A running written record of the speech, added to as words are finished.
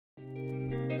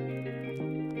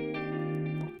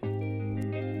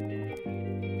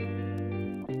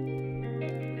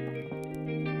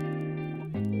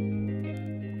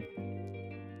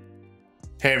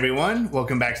Hey everyone,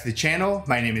 welcome back to the channel.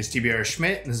 My name is TBR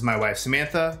Schmitt, and this is my wife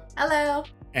Samantha. Hello.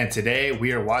 And today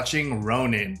we are watching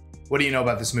Ronin. What do you know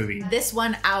about this movie? This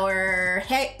one, our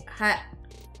heist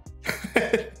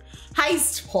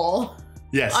poll.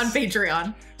 Yes. On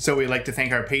Patreon. So we'd like to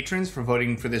thank our patrons for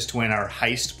voting for this to win our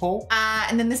heist poll.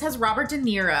 And then this has Robert De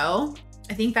Niro.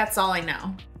 I think that's all I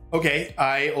know. Okay,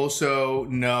 I also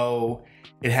know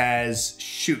it has,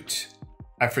 shoot,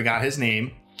 I forgot his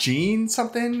name. Gene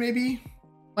something, maybe?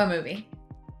 What movie?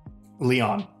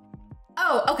 Leon.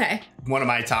 Oh, okay. One of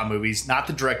my top movies, not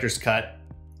the director's cut.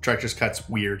 Director's cut's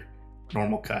weird.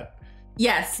 Normal cut.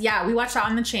 Yes, yeah, we watched that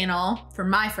on the channel for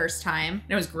my first time.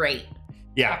 It was great.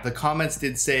 Yeah, the comments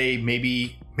did say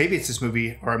maybe it's this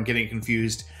movie, or I'm getting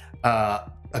confused. A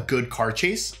good car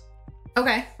chase.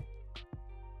 Okay.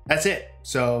 That's it.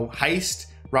 So heist,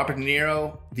 Robert De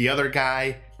Niro, the other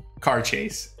guy, car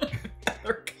chase.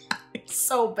 Other guy,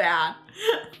 so bad.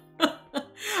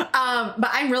 But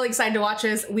I'm really excited to watch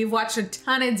this. We've watched a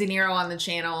ton of De Niro on the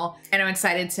channel, and I'm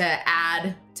excited to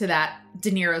add to that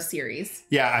De Niro series.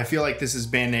 Yeah, I feel like this has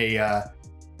been a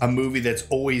movie that's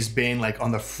always been like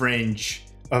on the fringe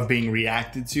of being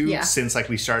reacted to since like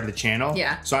we started the channel.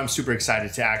 Yeah. So I'm super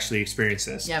excited to actually experience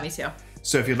this. Yeah, me too.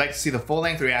 So if you'd like to see the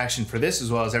full-length reaction for this,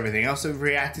 as well as everything else that we've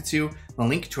reacted to, the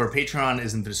link to our Patreon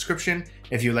is in the description.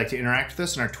 If you'd like to interact with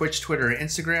us on our Twitch, Twitter, and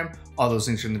Instagram, all those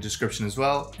links are in the description as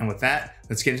well. And with that,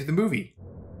 let's get into the movie.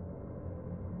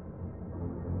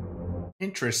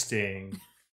 Interesting.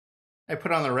 I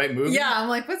put on the right movie? Yeah, I'm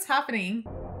like, what's happening?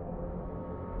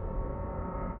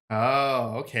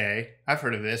 Oh, okay. I've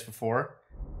heard of this before.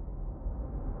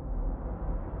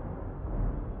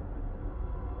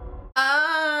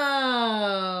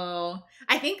 Oh,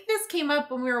 I think this came up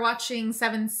when we were watching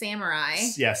Seven Samurai.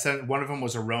 Yeah, one of them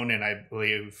was a Ronin, I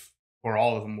believe, or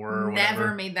all of them were. Or Never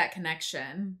whatever. made that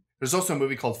connection. There's also a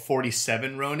movie called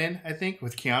 47 Ronin, I think,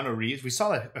 with Keanu Reeves. We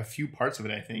saw a few parts of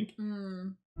it, I think.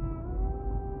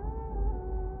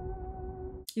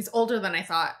 He's older than I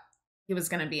thought he was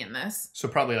going to be in this. So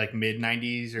probably like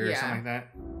mid-90s or something like that.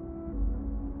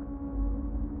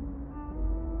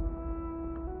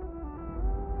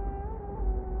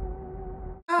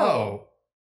 Oh,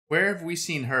 where have we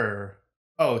seen her?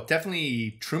 Oh,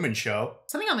 definitely Truman Show.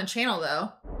 Something on the channel,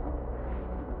 though.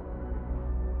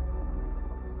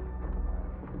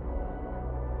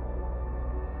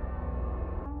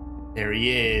 There he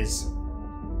is.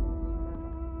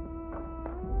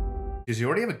 Does he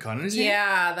already have a gun in his hand?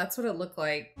 Yeah, that's what it looked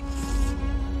like.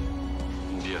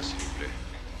 Yes, s'il vous plaît.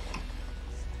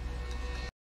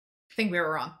 I think we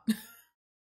were wrong.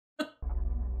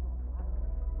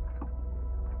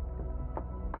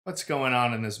 What's going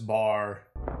on in this bar?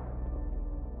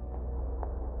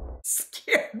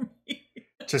 Scared me.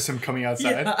 Just him coming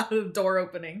outside? Yeah, the door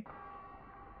opening.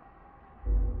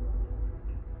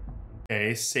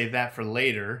 Okay, save that for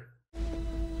later.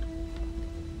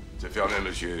 C'est fermé,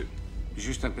 monsieur.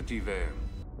 Juste un petit verre.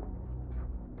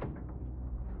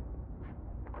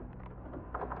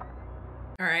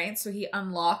 All right, so he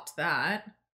unlocked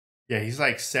that. Yeah, he's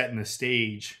like setting the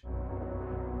stage.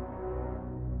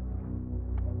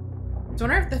 So I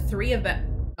wonder if the three of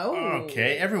them... Oh.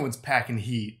 Okay, everyone's packing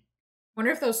heat.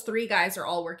 Wonder if those three guys are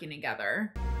all working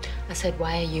together. I said,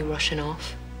 why are you rushing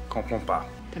off? Comprends pas.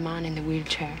 The man in the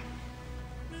wheelchair.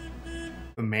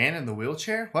 The man in the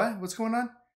wheelchair? What? What's going on?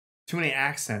 Too many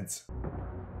accents.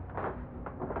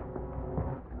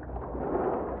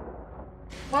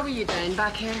 What were you doing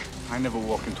back here? I never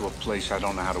walk into a place I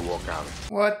don't know how to walk out of.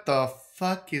 What the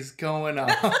fuck is going on?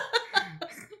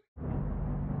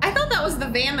 I thought that was the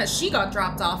van that she got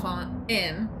dropped off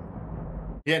in.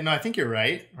 Yeah, no, I think you're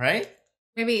right, right?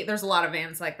 Maybe there's a lot of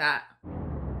vans like that.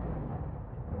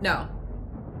 No.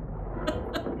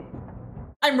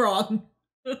 I'm wrong.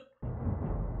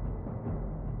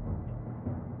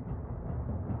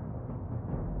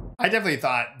 I definitely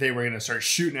thought they were going to start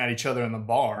shooting at each other in the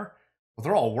bar. Well,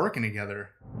 they're all working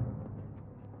together.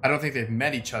 I don't think they've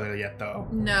met each other yet, though.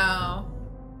 No.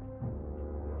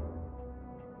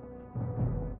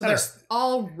 They're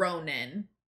all Ronin.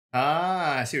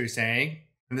 Ah, I see what you're saying.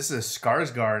 And this is a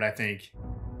Skarsgård, I think.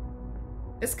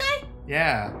 This guy?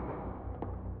 Yeah.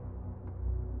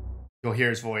 You'll hear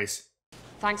his voice.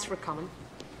 Thanks for coming.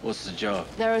 What's the job?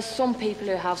 There are some people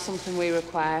who have something we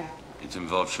require. It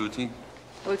involves shooting?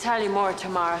 We'll tell you more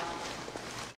tomorrow.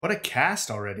 What a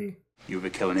cast already. You ever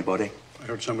kill anybody? I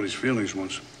hurt somebody's feelings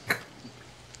once.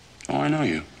 Oh, I know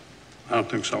you. I don't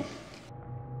think so.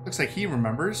 Looks like he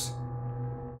remembers.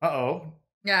 Uh-oh.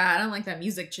 Yeah, I don't like that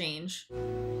music change.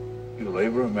 You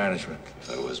labor or management?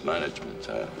 If I was management,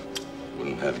 I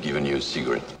wouldn't have given you a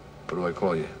cigarette. What do I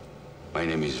call you? My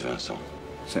name is Vincent.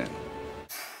 Sam.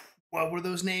 What were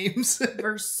those names?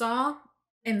 Versailles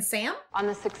and Sam? On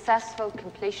the successful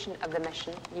completion of the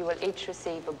mission, you will each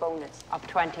receive a bonus of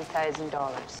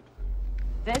 $20,000.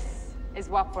 This is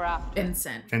what we're after.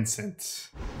 Vincent.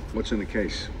 What's in the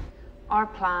case? Our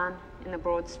plan, in the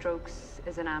broad strokes,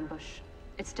 is an ambush.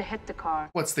 It's to hit the car.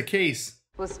 What's the case?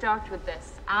 We'll start with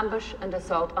this. Ambush and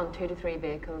assault on 2 to 3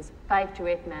 vehicles, 5 to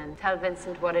 8 men. Tell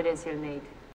Vincent what it is you'll need.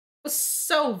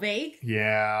 So vague.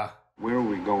 Yeah. Where are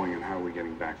we going and how are we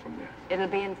getting back from there? It'll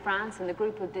be in France, and the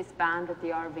group will disband at the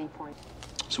RV point.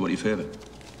 So what do you favor?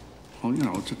 Well, you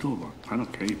know, it's a toolbox. I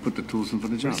don't care. You put the tools in for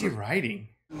the job. What's he writing?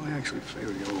 Well, I actually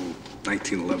favor the old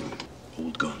 1911.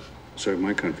 Old gun. Served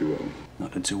my country well.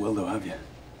 Not done too well, though, have you?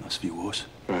 That's a few worse.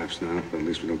 Perhaps not, but at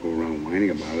least we don't go around whining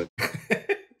about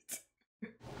it.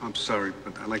 I'm sorry,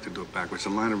 but I like to do it backwards. The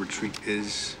line of retreat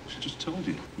is... She just told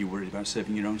you. You worried about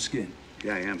saving your own skin?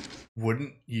 Yeah, I am.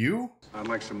 Wouldn't you? I'd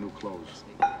like some new clothes.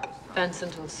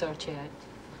 Vincent will sort you out.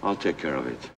 I'll take care of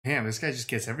it. Damn, this guy just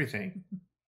gets everything.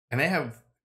 And they have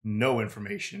no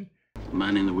information. The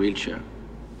man in the wheelchair.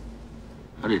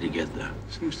 How did he get there?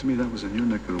 Seems to me that was in your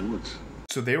neck of the woods.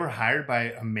 So they were hired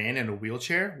by a man in a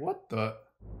wheelchair? What the?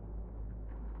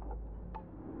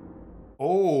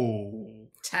 Oh.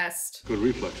 Test. Good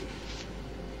reflexes.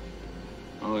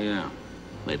 Oh, yeah.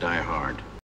 They die hard.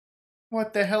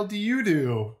 What the hell do you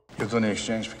do? It's on the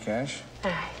exchange for cash?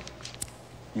 Aye.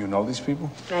 You know these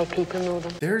people? My people know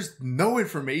them. There's no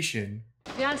information.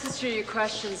 The answers to your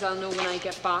questions I'll know when I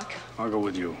get back. I'll go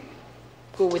with you.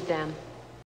 Go with them.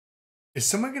 Is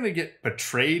someone gonna get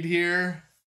betrayed here?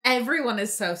 Everyone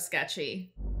is so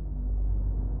sketchy.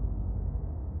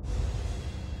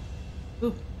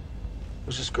 Ooh,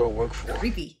 Who's this girl work for?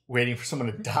 creepy. Waiting for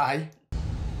someone to die?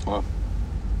 Well,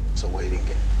 it's a waiting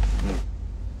game.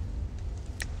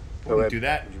 Wouldn't do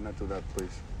that. Would you not do that,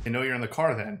 please? They know you're in the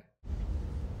car then.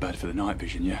 Bad for the night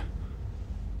vision, yeah.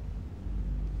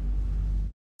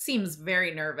 Seems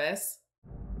very nervous.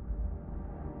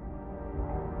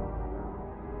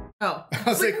 Oh. I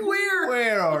was like,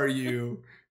 where are you?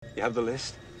 You have the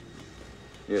list?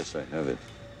 Yes, I have it.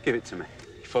 Give it to me.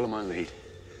 You follow my lead.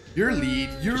 Your lead,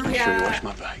 you're... Make sure you watch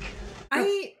my back.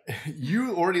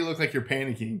 You already look like you're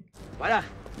panicking. Voilà.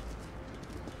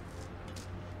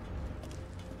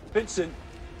 Vincent.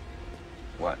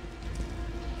 What?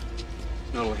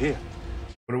 Not all here.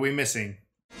 What are we missing?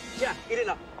 Tiens, il est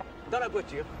là, dans la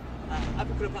voiture,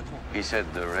 avec le patron. He said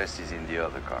the rest is in the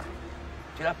other car.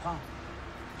 Tu la prends.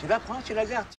 Tu la prends, tu la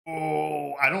gardes.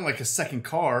 Oh, I don't like a second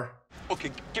car.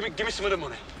 Okay, give me some of the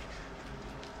money.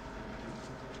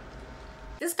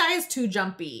 This guy is too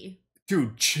jumpy.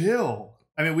 Dude, chill.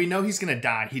 I mean, we know he's gonna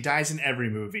die. He dies in every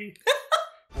movie.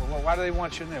 Well, why do they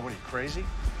want you in there? What, are you crazy?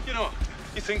 You know,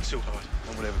 you think so hard.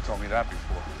 Nobody ever told me that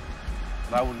before.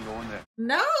 But I wouldn't go in there.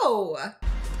 No.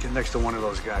 Get next to one of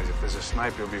those guys. If there's a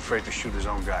sniper, he'll be afraid to shoot his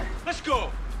own guy. Let's go.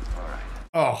 All right.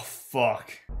 Oh,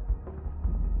 fuck.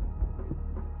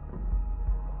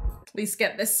 At least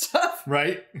get this stuff.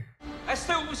 Right?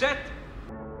 Restez où vous êtes.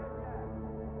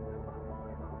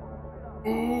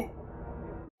 Ooh.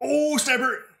 Oh,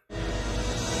 sniper!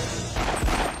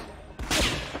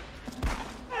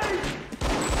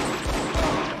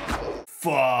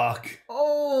 Fuck.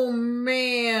 Oh,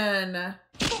 man.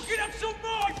 Fucking up some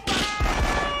more.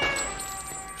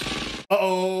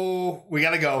 Uh-oh. We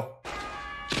gotta go.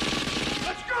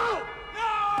 Let's go.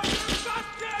 No, you're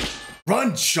bastard.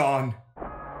 Run, Sean.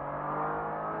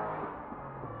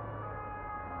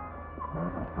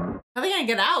 How are they gonna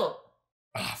get out?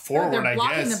 Forward, They're I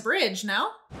blocking guess. the bridge,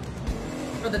 no?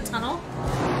 Or the tunnel?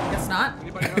 Guess not.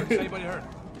 Anybody hurt? Anybody hurt?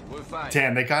 We're fine.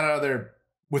 Damn, they got out of there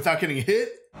without getting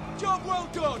hit? Job well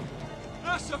done.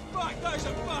 That's a fact. That is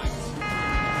a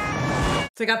fact.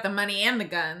 So they got the money and the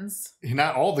guns.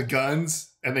 Not all the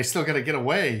guns, and they still gotta get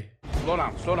away. Slow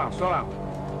down, slow down, slow down.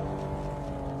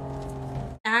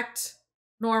 Act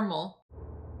normal.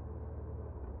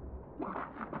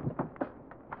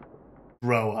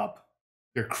 Grow up.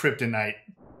 You're kryptonite.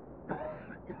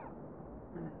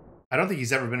 I don't think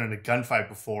he's ever been in a gunfight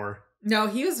before. No,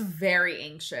 he was very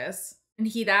anxious. And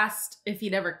he'd asked if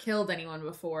he'd ever killed anyone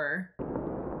before.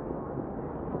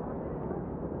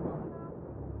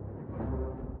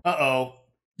 Uh-oh.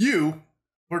 You?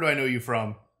 Where do I know you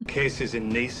from? Case is in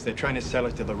Nice. They're trying to sell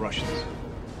it to the Russians.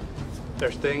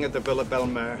 They're staying at the Villa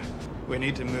Belmer. We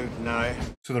need to move now.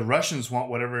 So the Russians want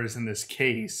whatever is in this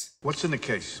case. What's in the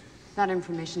case? That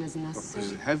information isn't Is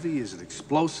necessary. it heavy? Is it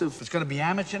explosive? It's going to be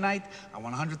amateur night. I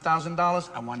want $100,000.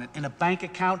 I want it in a bank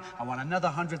account. I want another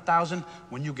 $100,000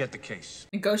 when you get the case.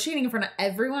 Negotiating in front of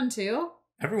everyone, too?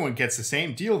 Everyone gets the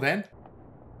same deal then.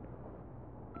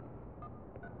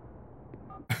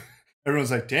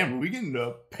 Everyone's like, damn, are we getting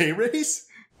a pay raise?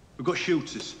 We've got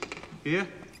shooters. Here,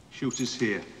 shooters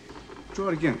here. Draw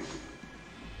it again.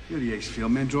 You're the ace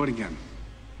field, man. Draw it again.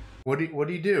 What do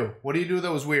you do? What do you do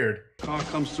that was weird? Car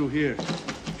comes through here.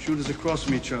 Shooters across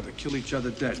from each other. Kill each other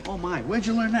dead. Oh, my. Where'd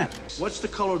you learn that? What's the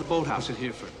color of the boathouse at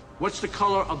Hereford? What's the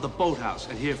color of the boathouse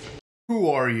at Hereford? Who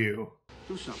are you?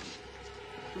 Do something.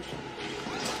 Do something.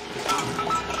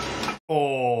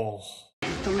 Oh.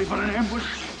 Tell me about an ambush?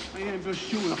 I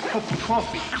ambushed you with a cup of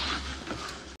coffee.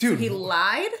 Dude. He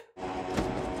lied?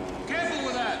 Careful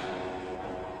with that.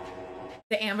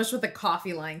 The ambush with the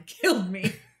coffee line killed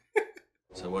me.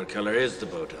 So what color is the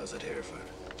boathouse at Hereford?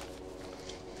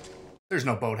 There's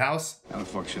no boathouse. How the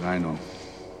fuck should I know?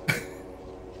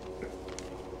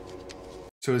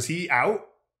 So is he out?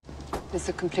 This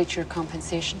will complete your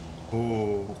compensation.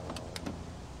 Oh.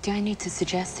 Do I need to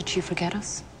suggest that you forget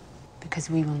us? Because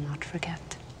we will not forget.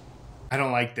 I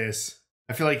don't like this.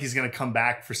 I feel like he's gonna come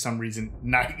back for some reason.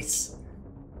 Nice.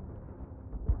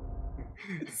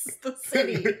 It's the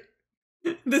city.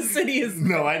 The city is...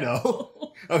 No, I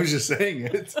know. I was just saying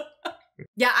it.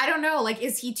 Yeah, I don't know. Like,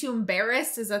 is he too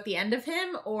embarrassed? Is that the end of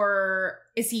him? Or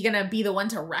is he gonna be the one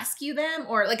to rescue them?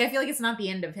 Or, like, I feel like it's not the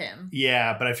end of him.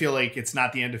 Yeah, but I feel like it's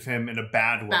not the end of him in a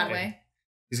bad way. Bad way.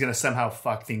 He's gonna somehow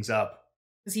fuck things up.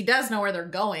 Because he does know where they're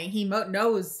going. He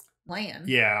knows land.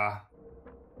 Yeah.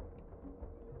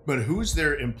 But who's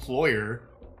their employer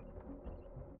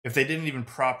if they didn't even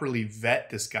properly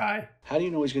vet this guy? How do you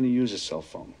know he's going to use his cell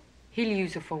phone? He'll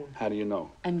use a phone. How do you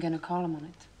know? I'm gonna call him on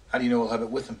it. How do you know he'll have it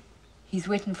with him? He's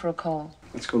waiting for a call.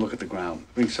 Let's go look at the ground.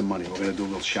 Bring some money. We're going to do a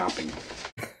little shopping.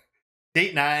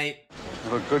 Date night.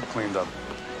 You look good cleaned up.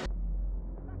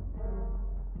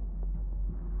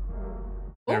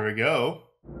 There we go.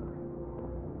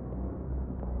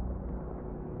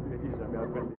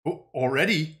 Oh,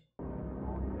 already?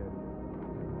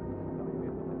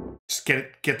 Just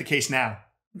get the case now.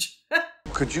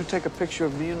 Could you take a picture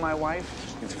of me and my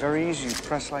wife? It's very easy. You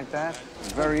press like that.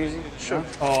 It's very easy. Sure.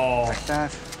 Oh, Like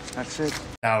that. That's it.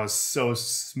 that was so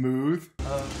smooth.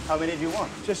 How many do you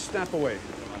want? Just snap away.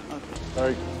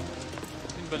 Sorry.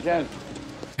 Again.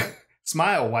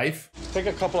 Smile, wife. Take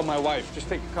a couple of my wife. Just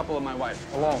take a couple of my wife.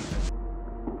 Alone.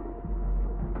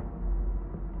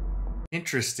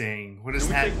 Interesting. What is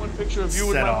Can we that? take one picture of you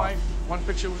and set my off? wife? One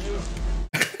picture with you?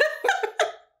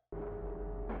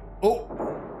 Oh,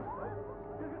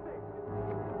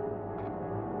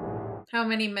 How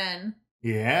many men?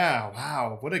 yeah.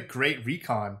 Wow. What a great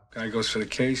recon. Guy goes for the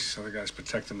case. Other guy's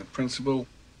protecting the principal.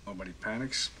 Nobody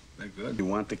panics. They're good. You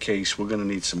want the case? We're going to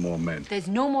need some more men. There's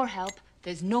no more help.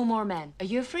 There's no more men. Are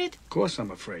you afraid? Of course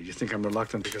I'm afraid. You think I'm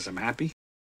reluctant because I'm happy?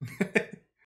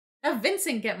 Have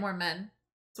Vincent get more men.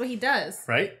 That's what he does.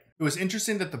 Right? It was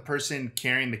interesting that the person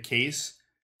carrying the case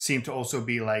seemed to also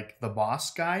be like the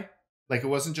boss guy. Like it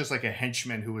wasn't just like a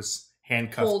henchman who was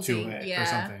handcuffed to it or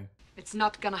something. It's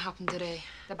not gonna happen today.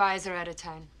 The buyers are out of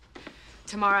town.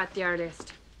 Tomorrow at the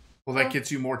earliest. Well, that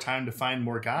gets you more time to find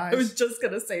more guys. I was just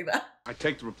gonna say that. I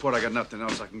take the report. I got nothing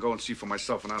else. I can go and see for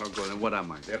myself, and I don't go. Then what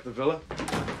am I? They have the villa?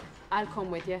 I'll come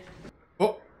with you.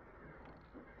 Oh.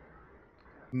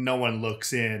 No one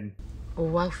looks in. A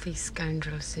wealthy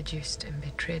scoundrel seduced and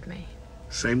betrayed me.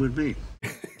 Same with me.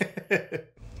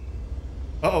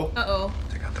 Uh-oh. Uh-oh.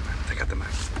 Take out the map. Take out the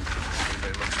map.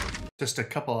 Anybody looks for it. Just a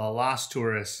couple of lost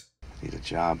tourists. Need a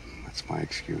job. That's my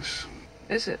excuse.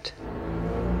 Is it?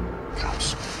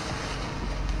 Cops.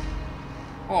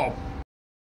 Oh.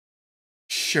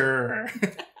 Sure.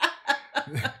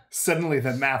 Suddenly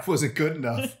the map wasn't good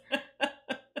enough.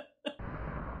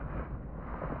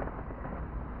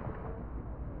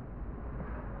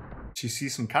 Did you see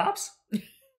some cops?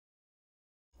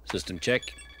 System check.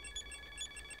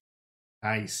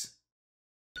 Nice.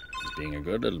 He's being a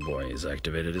good little boy. He's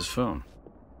activated his phone.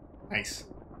 Nice.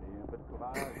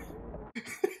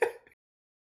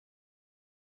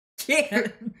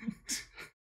 Can't.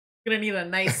 Gonna need a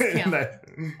nice camera.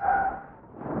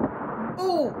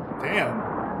 Oh, Damn.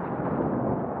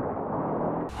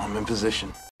 I'm in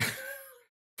position. that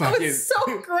Fucking was so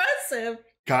aggressive.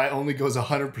 guy only goes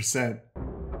 100%.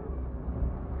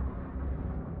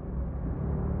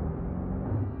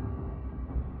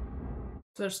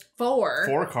 There's four.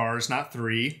 4 cars, not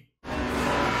 3.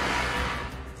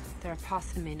 They're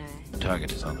passing me now.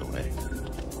 Target is on the way.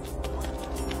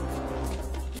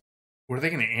 What are they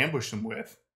going to ambush them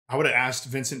with? I would have asked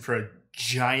Vincent for a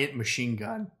giant machine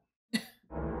gun.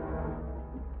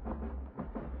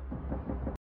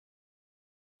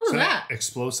 What's Is that?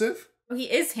 Explosive? Oh, he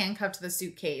is handcuffed to the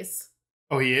suitcase.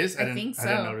 Oh, he is? I think I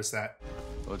didn't so. notice that.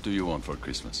 What do you want for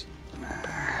Christmas?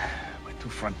 My 2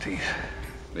 front teeth.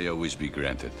 May always be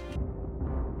granted.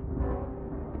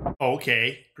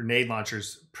 Okay. Grenade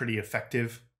launcher's pretty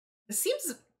effective. It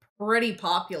seems pretty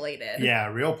populated. Yeah,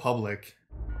 real public.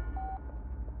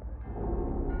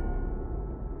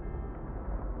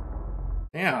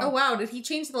 Damn. Oh, wow. Did he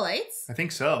change the lights? I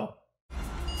think so.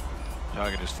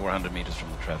 Target is 400 meters from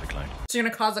the traffic light. So you're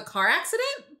going to cause a car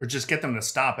accident? Or just get them to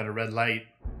stop at a red light.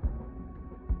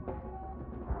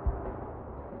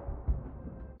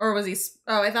 Or was he...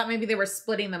 Oh, I thought maybe they were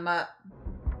splitting them up.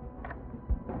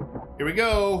 Here we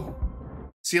go.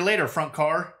 See you later, front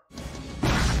car.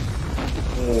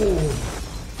 Oh.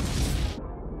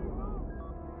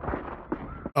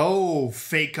 Oh,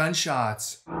 fake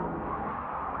gunshots.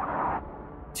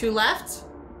 2 left?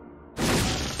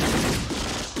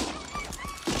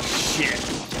 Shit.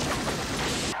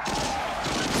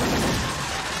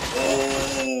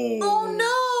 Oh. Oh,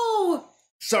 no.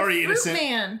 Sorry, Fruit innocent.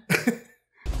 Man.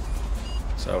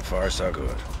 So far, so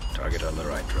good. Target on the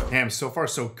right road. Damn, so far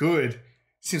so good.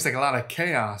 Seems like a lot of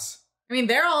chaos. I mean,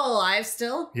 they're all alive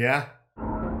still. Yeah.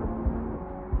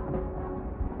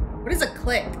 What is a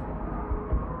click?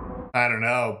 I don't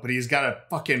know, but he's got a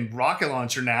fucking rocket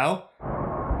launcher now.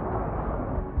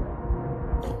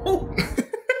 Oh,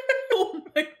 oh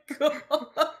my god.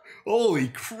 Holy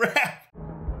crap.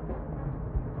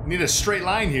 Need a straight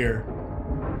line here.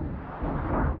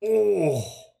 Oh.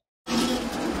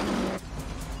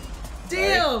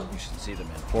 Damn. You should see them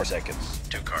in 4 seconds.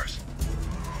 2 cars.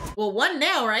 Well, 1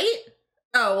 now, right?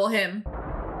 Oh, well, him.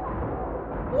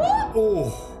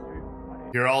 Oh.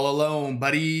 You're all alone,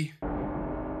 buddy.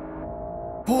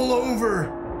 Pull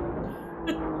over.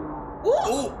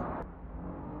 Oh.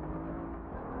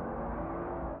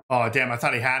 Oh, damn, I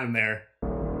thought he had him there.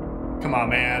 Come on,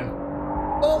 man.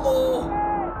 Uh-oh.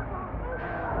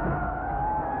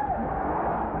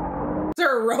 Is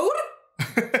there a road?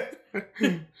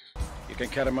 You can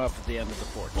cut him off at the end of the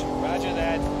porch. Roger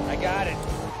that. I got it.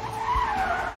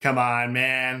 Come on,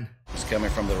 man. He's coming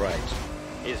from the right.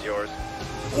 He's yours.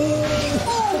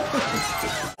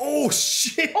 Oh. Oh,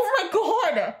 shit. Oh, my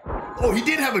God. Oh, he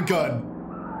did have a gun.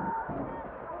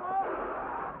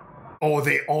 Oh,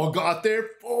 they all got there?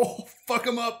 Oh, fuck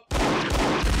him up.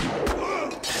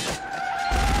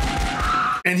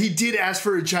 And he did ask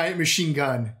for a giant machine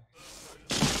gun.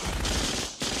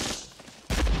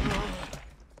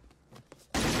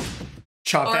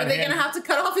 Chop Are that they hand. gonna have to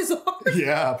cut off his arm?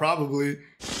 Yeah, probably.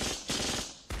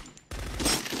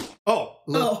 Oh,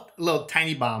 little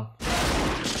tiny bomb.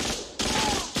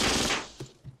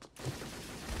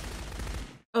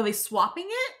 Are they swapping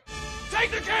it?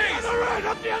 Take the keys!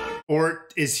 Up the other. Or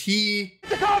is he...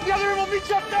 The car up the other room will meet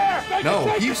you up there! No,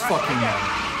 he's fucking them.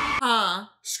 Huh.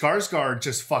 Skarsgård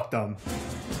just fucked them.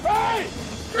 Hey!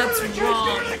 That's Give me the wrong.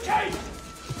 keys! Give me the keys!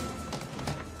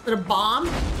 Is it a bomb?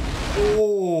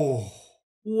 Oh.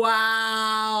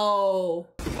 Wow.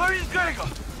 Where is Gregor?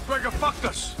 Gregor fucked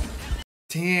us.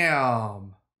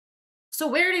 Damn. So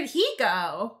where did he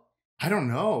go? I don't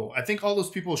know. I think all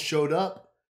those people showed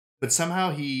up, but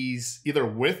somehow he's either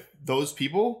with those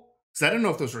people. Because I don't know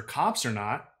if those were cops or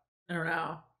not. I don't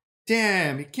know.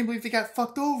 Damn, I can't believe they got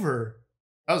fucked over.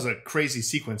 That was a crazy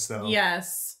sequence, though.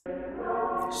 Yes.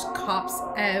 There's cops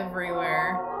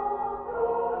everywhere.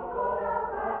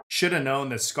 Should have known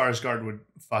that Skarsgård would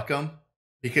fuck him.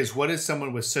 Because what is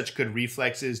someone with such good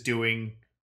reflexes doing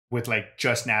with, like,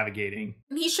 just navigating?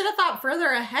 And he should have thought further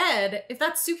ahead. If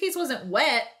that suitcase wasn't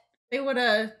wet, they would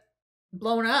have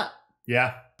blown up.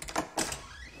 Yeah.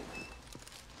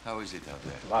 How is it out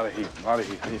there? A lot of heat, a lot of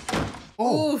heat. How do you feel?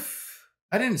 Oh, Oof.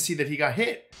 I didn't see that he got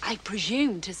hit. I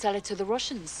presume to sell it to the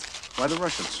Russians. Why the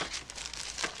Russians?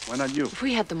 Why not you? If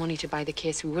we had the money to buy the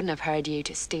case, we wouldn't have hired you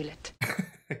to steal it.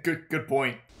 Good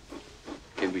point.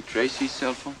 Can we trace his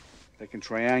cell phone? They can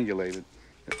triangulate it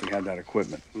if we had that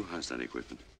equipment. Who has that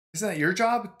equipment? Isn't that your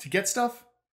job to get stuff?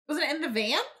 Wasn't it in the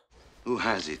van? Who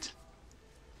has it?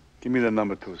 Give me the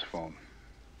number to his phone.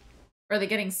 Or are they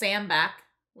getting Sam back?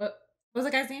 What was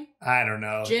the guy's name? I don't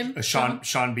know. Jim?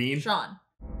 Sean Bean? Sean.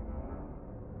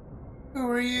 Who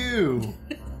are you?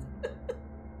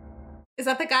 Is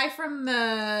that the guy from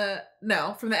the...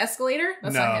 No, from the escalator?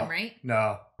 That's No. not him, right?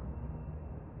 No.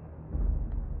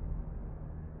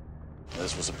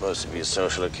 This was supposed to be a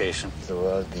social occasion. The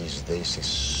world these days is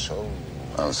so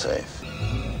unsafe.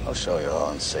 I'll show you how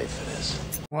unsafe it is.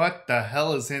 What the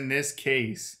hell is in this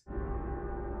case?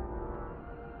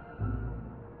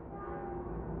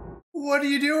 What are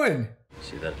you doing?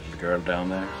 See that little girl down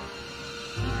there?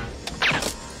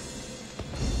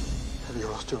 Have you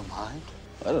lost your mind?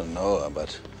 I don't know her,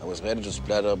 but I was ready to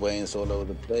splatter brains all over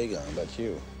the playground. But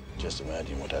you, just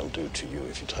imagine what I'll do to you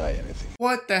if you try anything.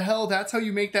 What the hell? That's how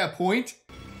you make that point?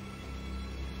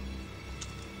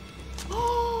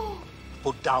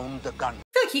 Put down the gun. I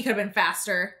feel like he could have been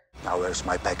faster. Now where's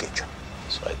my package?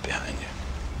 It's right behind you.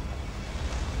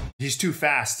 He's too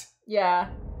fast. Yeah.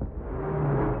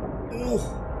 Ooh.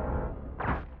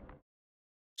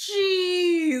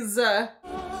 Jeez.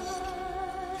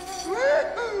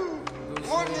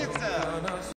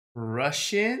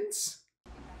 Russians?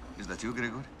 Is that you,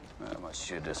 Gregor? My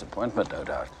sheer disappointment, no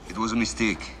doubt. It was a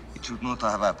mistake. It should not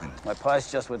have happened. My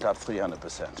price just went up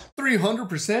 300%.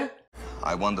 300%?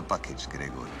 I want the package,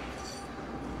 Gregor.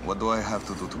 What do I have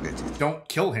to do to get it? Don't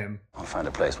kill him. I'll find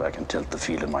a place where I can tilt the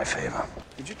field in my favor.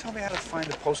 Did you tell me how to find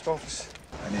the post office?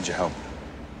 I need your help.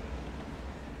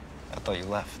 I thought you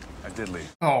left. I did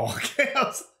leave. Oh, okay.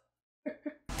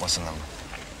 What's the number?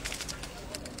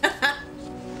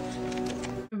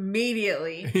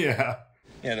 Immediately. Yeah.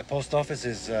 Yeah, the post office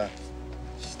is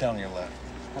just down your left.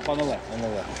 Up on the left. On the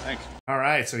left. Thanks. All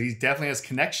right, so he definitely has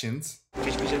connections.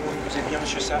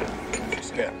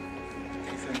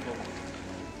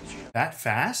 That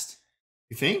fast?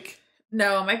 You think?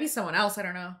 No, it might be someone else. I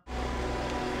don't know.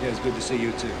 Yeah, it's good to see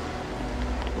you too.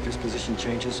 If his position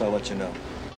changes, I'll let you know.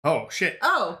 Oh, shit.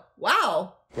 Oh,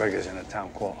 wow. Greg is in a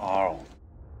town called Arl.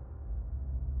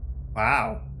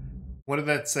 Wow. What if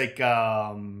that's like,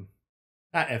 not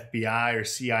FBI or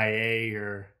CIA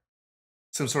or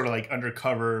some sort of like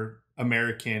undercover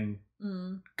American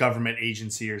government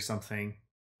agency or something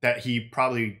that he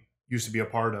probably used to be a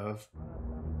part of.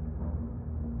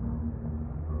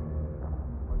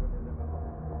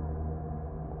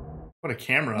 What a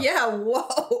camera. Yeah,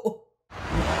 whoa.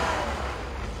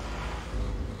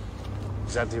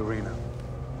 Is that the arena?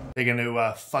 They're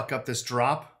gonna fuck up this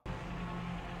drop?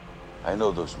 I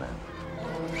know those men.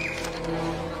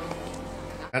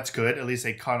 That's good. At least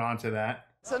they caught on to that.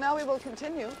 So now we will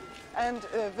continue and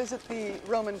visit the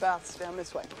Roman baths down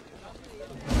this way.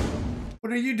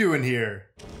 What are you doing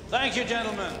here? Thank you,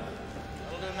 gentlemen.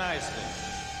 That'll do nicely.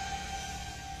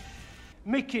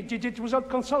 Mickey, it was not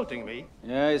consulting me.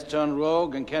 Yeah, he's turned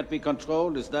rogue and can't be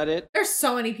controlled. Is that it? There's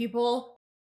so many people.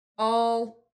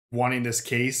 All. Wanting this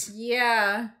case?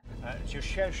 Yeah. I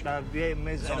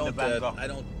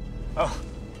don't. Oh,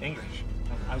 English.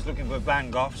 I was looking for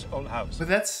Van Gogh's old house. But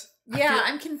that's... Yeah,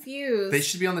 I'm confused. They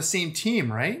should be on the same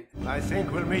team, right? I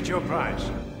think we'll meet your price.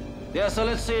 Yeah, so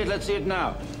let's see it. Let's see it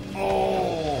now.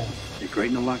 Oh! You're great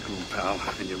in the locker room, pal,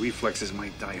 and your reflexes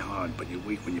might die hard, but you're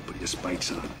weak when you put your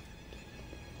spikes on.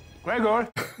 Gregor!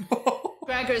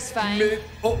 Gregor's fine.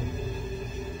 Oh!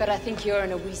 But I think you're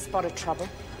in a wee spot of trouble.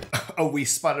 A wee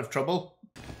spot of trouble?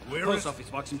 Post office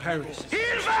box in Paris.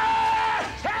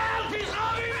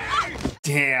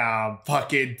 Damn,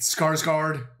 fucking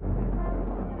Skarsgård.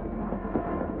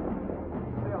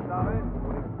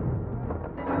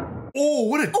 Oh,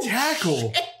 what a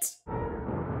tackle! Shit.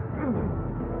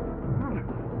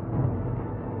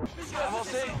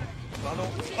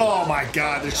 Oh my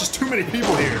god, there's just too many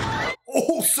people here.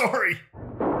 Oh, sorry.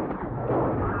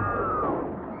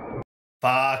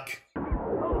 Fuck.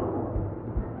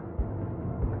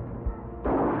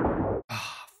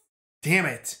 Ah, damn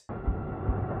it.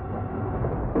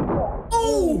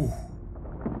 Oh!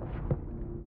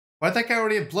 Why'd that guy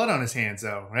already have blood on his hands,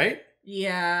 though, right?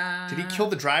 Yeah. Did he kill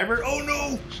the driver? Oh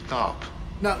no! Stop.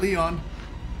 Not Leon.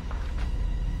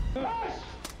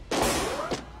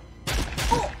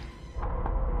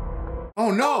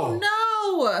 Oh no!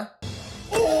 No!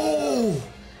 Oh!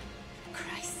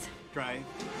 Christ. Drive.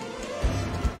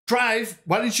 Drive?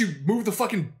 Why didn't you move the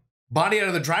fucking body out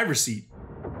of the driver's seat?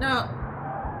 No.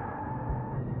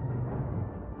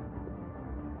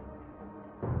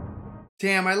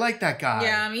 Damn, I like that guy.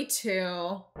 Yeah, me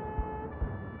too.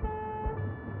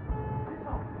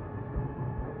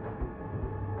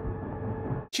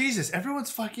 Jesus,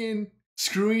 everyone's fucking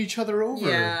screwing each other over.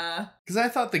 Yeah. Because I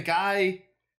thought the guy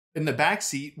in the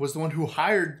backseat was the one who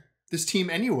hired this team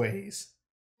anyways.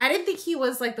 I didn't think he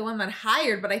was like the one that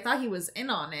hired, but I thought he was in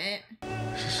on it.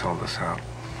 She sold us out.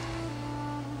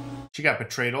 She got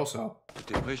betrayed also.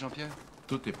 Tout est prêt, Jean-Pierre?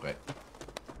 Tout est prêt.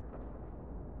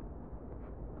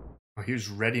 Oh, he was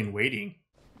ready and waiting.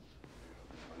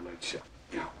 Let's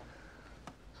yeah.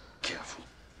 Careful.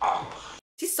 Is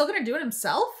he still gonna do it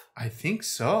himself? I think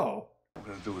so. What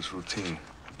we're gonna do is routine.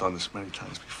 I've done this many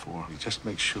times before. You just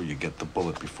make sure you get the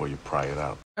bullet before you pry it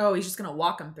out. Oh, he's just gonna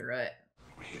walk him through it.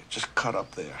 Here, just cut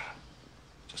up there.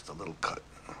 Just a little cut.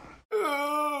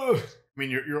 I mean,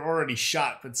 you're already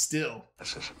shot, but still.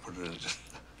 That's it. Put it in.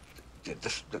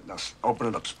 Just now, open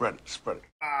it up. Spread it. Spread it.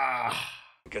 Ah.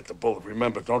 Get the bullet.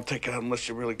 Remember, don't take it out unless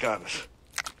you really got it.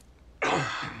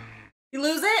 You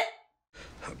lose it?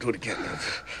 Do it again.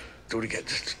 Do it again.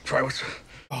 Just try with.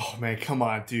 Oh man, come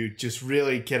on, dude. Just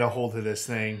really get a hold of this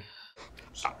thing.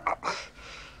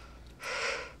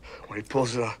 When he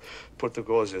pulls it out, put the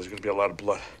gauze in, there's gonna be a lot of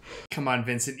blood. Come on,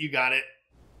 Vincent, you got it.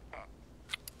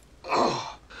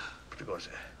 Oh, put the gauze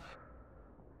in. Is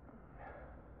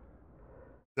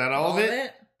that all of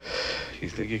it? You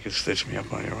think you can stitch me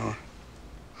up on your own?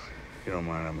 If you don't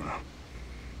mind, I'm gonna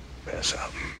pass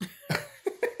out.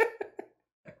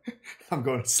 I'm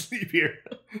going to sleep here.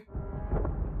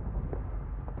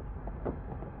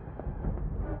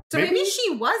 So maybe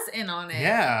she was in on it.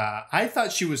 Yeah, I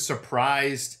thought she was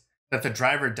surprised that the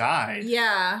driver died.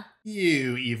 Yeah.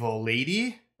 You evil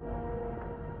lady.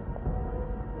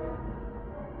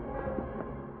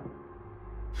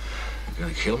 You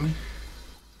gonna kill me?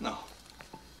 No.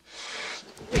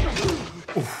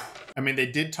 Oof. I mean, they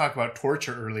did talk about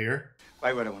torture earlier.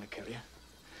 Why would I want to kill you?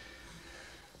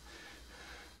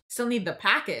 Still need the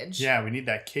package. Yeah, we need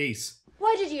that case.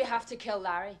 Why did you have to kill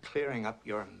Larry? Clearing up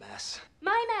your mess.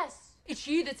 My mess. It's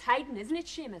you that's hiding, isn't it,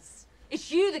 Seamus?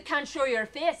 It's you that can't show your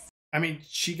face. I mean,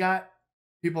 she got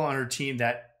people on her team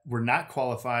that were not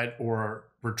qualified or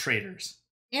were traitors.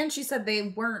 And she said they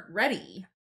weren't ready.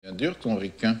 Bien dur ton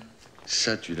ricain.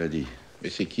 Ça, tu l'as dit. Mais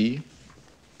c'est qui?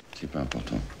 C'est pas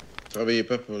important. Travaillez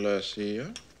pas pour la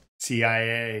CIA?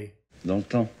 CIA. Dans le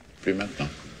temps, Plus maintenant.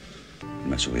 il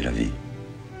m'a sauvé la vie.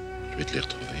 Je vais te les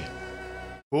retrouver.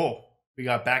 Cool. We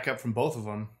got backup from both of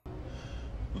them.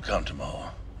 We'll come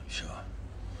tomorrow, I'm sure.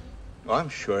 Well, I'm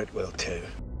sure it will too.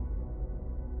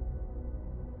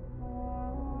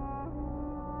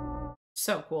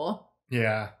 So cool.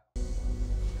 Yeah.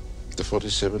 The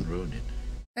 47 Ronin.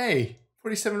 Hey,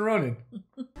 47 Ronin.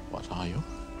 What are you?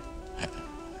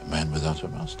 A man without a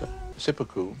master.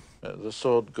 Seppuku. The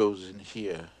sword goes in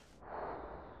here.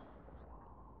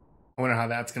 I wonder how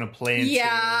that's going to play into...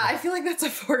 Yeah, I feel like that's a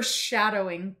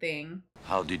foreshadowing thing.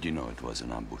 How did you know it was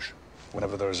an ambush?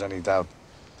 Whenever there's any doubt,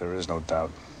 there is no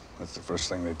doubt. That's the first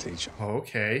thing they teach you. Oh,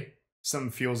 okay. Something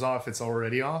feels off, it's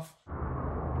already off.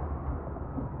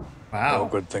 All Wow.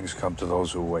 good things come to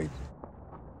those who wait.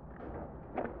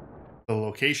 The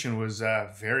location was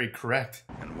very correct.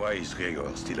 And why is Gregor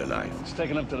still alive? It's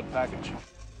taking him to the package.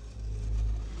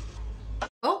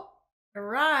 Oh,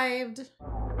 arrived.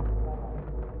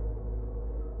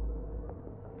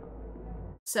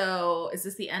 So, is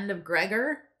this the end of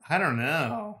Gregor? I don't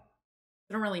know.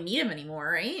 I don't really need him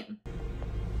anymore, right?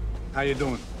 How you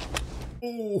doing?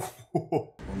 Ooh.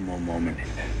 One more moment.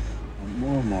 One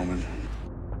more moment.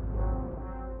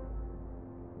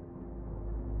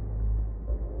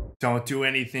 Don't do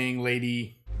anything,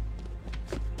 lady.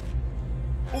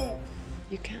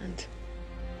 You can't.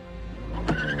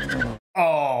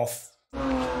 Oh.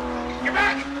 Get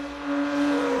back!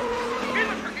 Get in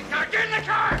the freaking car! Get in the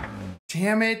car!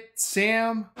 Damn it,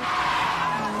 Sam.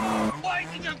 Why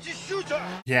did you just shoot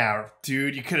her? Yeah,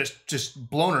 dude, you could have just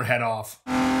blown her head off.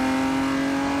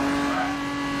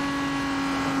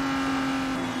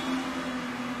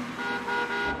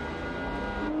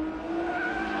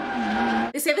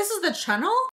 They say this is the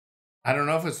channel? I don't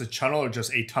know if it's a tunnel or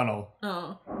just a tunnel.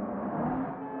 Oh.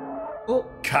 Oh.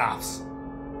 Cops.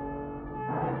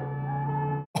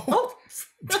 Oh.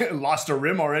 Lost a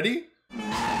rim already?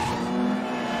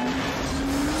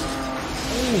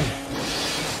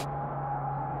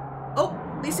 Oh,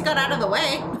 at least he got out of the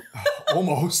way.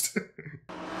 Almost.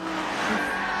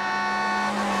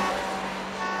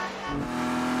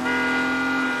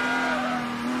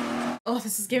 Oh,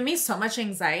 this is giving me so much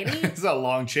anxiety. It's a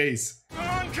long chase. Come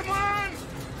on, come on!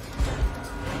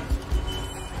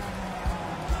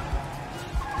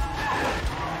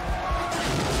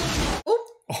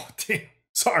 Oh, damn.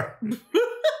 Sorry.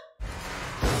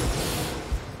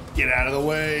 Get out of the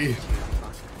way.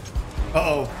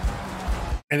 Uh-oh.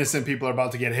 Innocent people are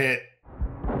about to get hit.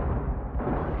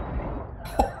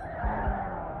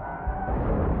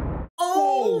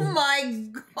 Oh my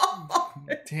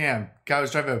god. Damn. Guy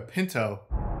was driving a Pinto.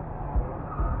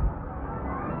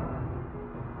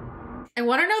 I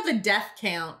want to know the death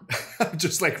count.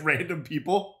 Just like random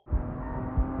people.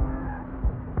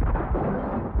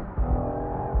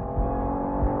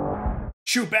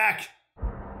 Shoot back.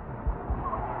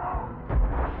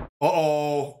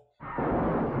 Uh-oh.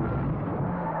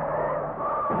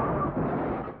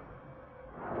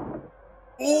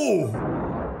 Oh.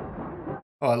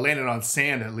 Oh, I landed on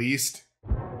sand at least.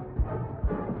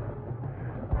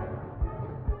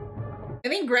 I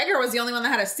think Gregor was the only one that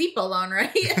had a seatbelt on,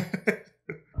 right?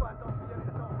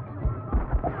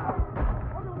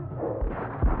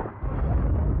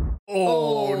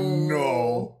 Oh,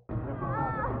 no.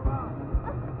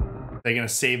 They gonna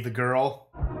save the girl?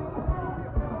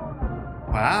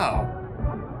 Wow.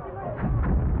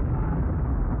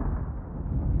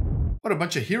 What a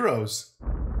bunch of heroes.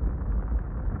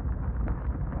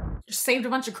 Just saved a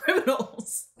bunch of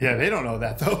criminals. Yeah, they don't know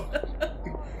that though.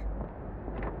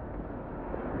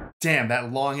 Damn,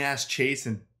 that long ass chase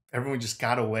and everyone just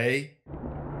got away.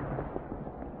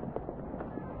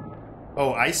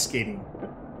 Oh, ice skating.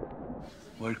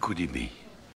 Where could he be?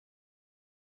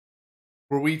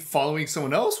 Were we following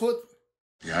someone else? What?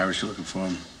 The Irish are looking for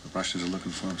him. The Russians are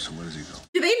looking for him. So where does he go?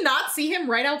 Did they not see him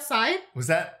right outside? Was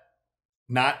that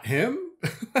not him?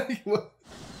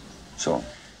 So,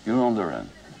 you're on the run.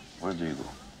 Where do you go?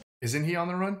 Isn't he on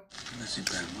the run? Where's he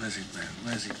been? Where's he been?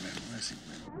 Where's he been? Where's he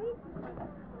been?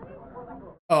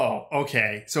 Oh,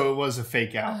 okay. So it was a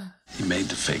fake out. He made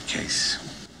the fake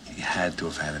case. He had to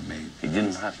have had it made. He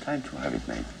didn't have time to have it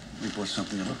made. We bought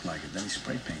something that looked like it. Then he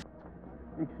spray painted.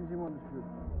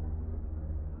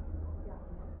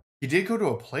 He did go to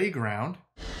a playground.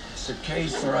 It's a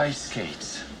case for ice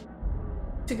skates.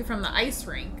 Took it from the ice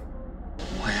rink.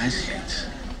 Why ice skates?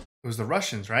 It was the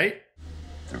Russians, right?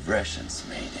 The Russians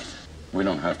made it. We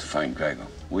don't have to find Gregor.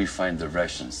 We find the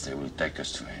Russians, they will take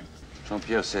us to him.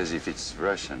 Jean-Pierre says if it's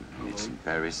Russian, it's in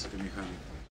Paris.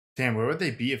 Damn, where would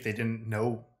they be if they didn't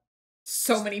know?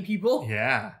 So many people.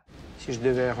 Yeah. Si je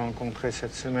devais rencontrer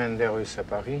cette semaine des Russes à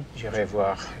Paris, j'irais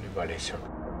voir le ballet sur.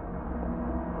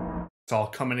 It's all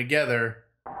coming together.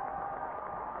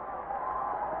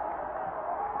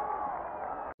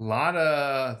 A lot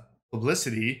of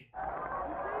publicity.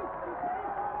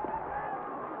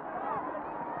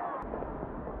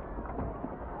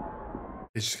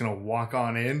 He's just gonna walk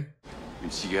on in.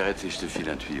 Une cigarette et je te file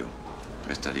un tuyau.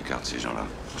 Reste à l'écart de ces gens-là.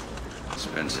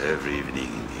 Spends every evening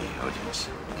in the audience.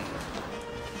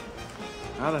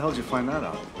 How the hell did you find that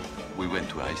out? We went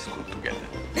to high school together.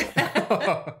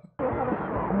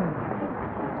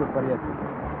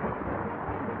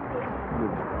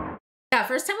 Yeah,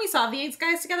 first time we saw these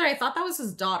guys together, I thought that was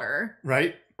his daughter.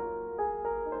 Right?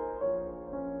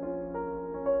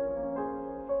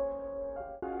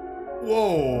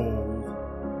 Whoa.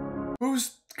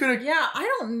 Who's gonna... Yeah, I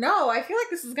don't know. I feel like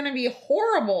this is gonna be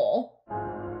horrible.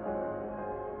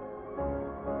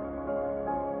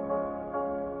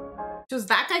 Was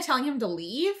that guy telling him to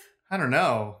leave? I don't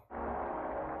know.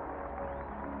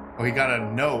 Oh, he got a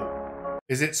note.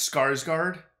 Is it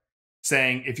Skarsgård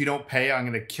saying, if you don't pay, I'm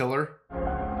gonna kill her?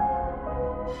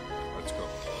 Let's go.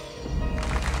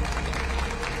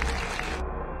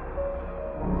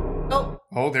 Oh.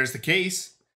 Oh, there's the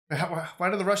case.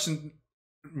 Why do the Russian...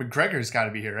 McGregor's got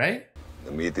to be here, right?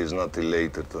 The meet is not till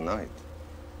later tonight.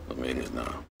 The meet is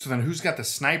now. So then who's got the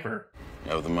sniper?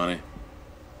 You have the money?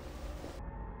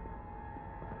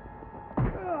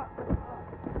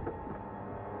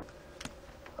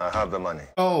 I have the money.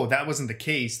 Oh, that wasn't the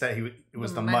case. That it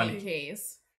was the money.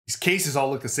 Case. These cases all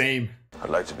look the same.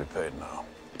 I'd like to be paid now.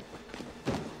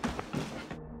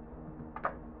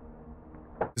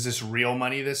 Is this real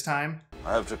money this time?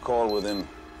 I have to call within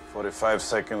 45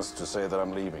 seconds to say that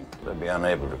I'm leaving. If I'd be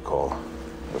unable to call,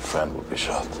 your friend will be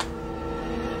shot.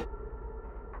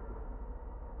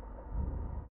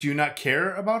 Do you not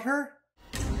care about her?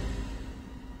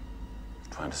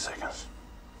 20 seconds.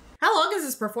 How long is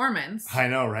this performance? I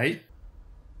know, right?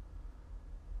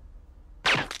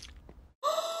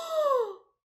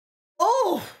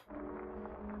 Oh!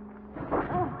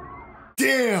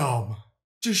 Damn!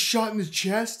 Just shot in the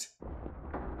chest?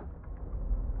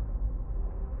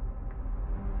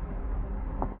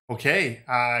 Okay,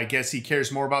 I guess he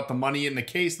cares more about the money in the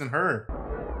case than her.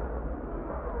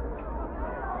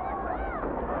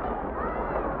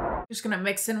 Just gonna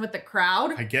mix in with the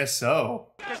crowd? I guess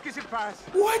so. Qu'est-ce qui se passe?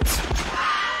 What?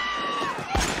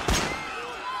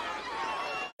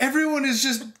 Everyone is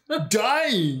just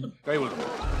dying. Stay with him.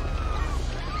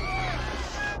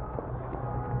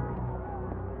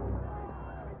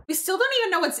 We still don't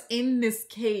even know what's in this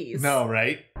case. No,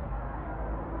 right?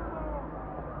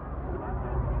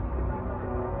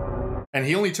 And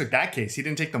he only took that case. He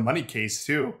didn't take the money case,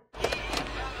 too.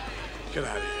 Get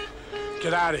out of here.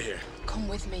 Get out of here. Come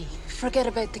with me. Forget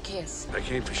about the case. I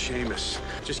came for Seamus.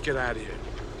 Just get out of here.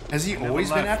 Has he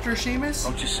always been after Seamus?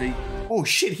 Don't you see? Oh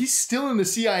shit, he's still in the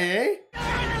CIA?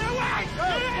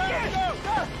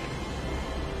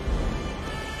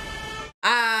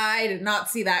 I did not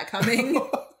see that coming.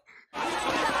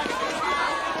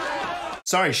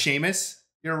 Sorry, Seamus.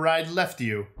 Your ride left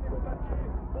you.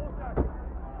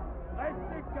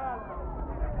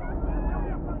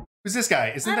 Who's this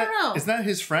guy? Isn't that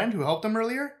his friend who helped him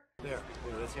earlier? There.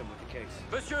 That's him with the case.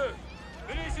 Monsieur,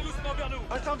 venez ici doucement vers nous.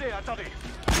 Attendez, attendez.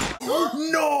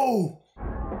 No!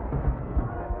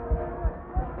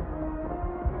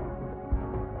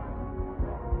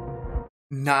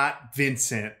 Not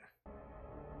Vincent.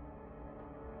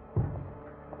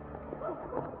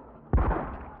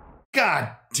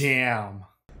 God damn.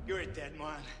 You're a dead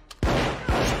man.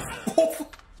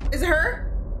 Is it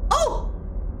her? Oh!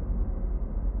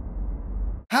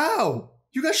 How?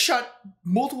 You got shot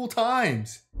multiple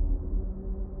times.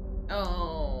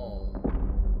 Oh.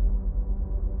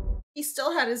 He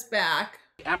still had his back.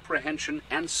 Apprehension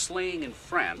and slaying in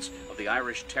France of the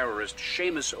Irish terrorist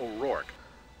Seamus O'Rourke.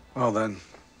 Well then,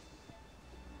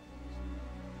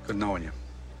 good knowing you.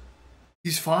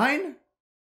 He's fine?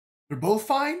 They're both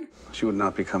fine? She would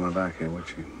not be coming back here, would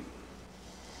she?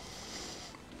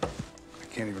 I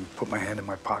can't even put my hand in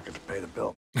my pocket to pay the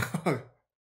bill.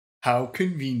 How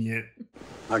convenient.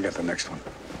 I'll get the next one.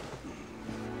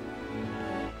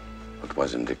 What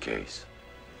wasn't the case?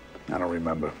 I don't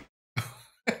remember.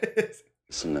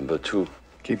 Lesson number 2.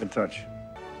 Keep in touch.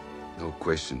 No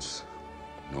questions,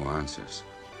 no answers.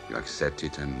 You accept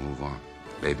it and move on.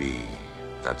 Maybe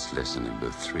that's lesson number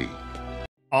 3.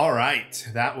 All right,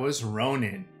 that was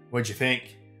Ronin. What'd you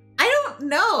think? I don't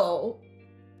know.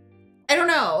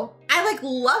 I like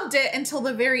loved it until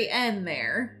the very end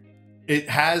there. It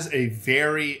has a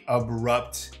very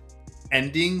abrupt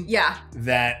ending. Yeah.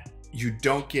 That you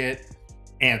don't get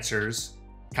answers,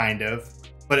 kind of,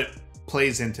 but it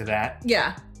plays into that.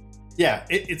 Yeah. Yeah,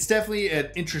 it's definitely an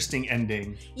interesting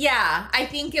ending. Yeah, I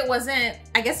think it wasn't,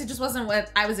 I guess it just wasn't what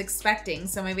I was expecting.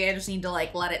 So maybe I just need to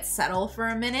like let it settle for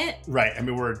a minute. Right. I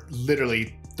mean, we're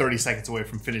literally 30 seconds away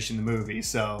from finishing the movie,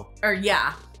 so. Or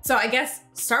yeah. So I guess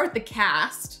start with the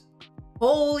cast.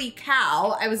 Holy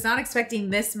cow, I was not expecting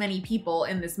this many people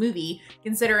in this movie,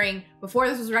 considering before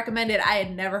this was recommended, I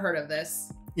had never heard of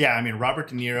this. Yeah, I mean, Robert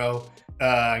De Niro,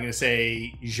 I'm going to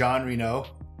say Jean Reno,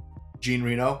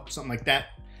 something like that.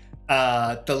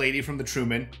 The lady from The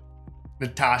Truman,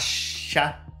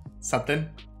 Natasha something,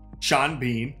 Sean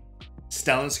Bean,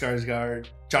 Stellan Skarsgård,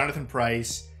 Jonathan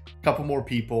Pryce, a couple more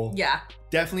people. Yeah.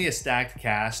 Definitely a stacked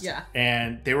cast. Yeah.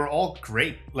 And they were all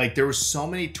great. Like, there were so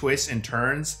many twists and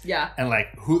turns. Yeah. And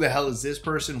like, who the hell is this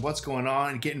person? What's going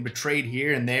on? Getting betrayed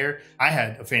here and there. I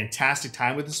had a fantastic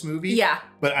time with this movie. Yeah.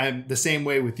 But I'm the same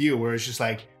way with you, where it's just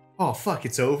like, oh, fuck,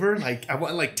 it's over? Like, I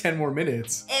want like 10 more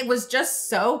minutes. It was just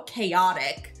so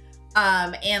chaotic.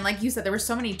 And like you said, there were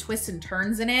so many twists and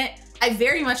turns in it. I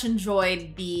very much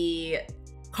enjoyed the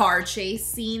car chase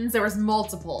scenes. There was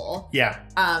multiple. Yeah.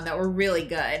 That were really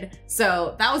good.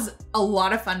 So that was a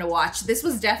lot of fun to watch. This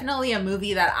was definitely a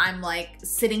movie that I'm like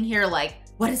sitting here like,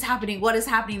 what is happening? What is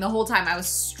happening the whole time? I was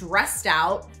stressed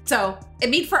out. So it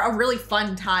made for a really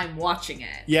fun time watching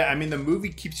it. Yeah, I mean, the movie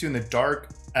keeps you in the dark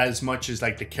as much as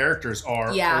like the characters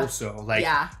are also. Like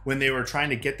when they were trying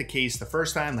to get the case the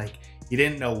first time, like you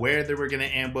didn't know where they were gonna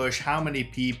ambush, how many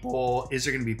people, is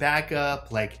there gonna be backup?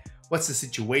 Like, what's the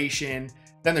situation?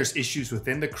 Then there's issues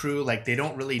within the crew, like they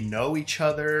don't really know each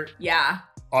other. Yeah.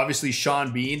 Obviously,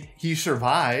 Sean Bean, he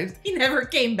survived. He never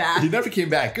came back. He never came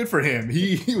back. Good for him.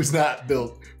 He was not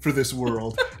built for this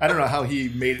world. I don't know how he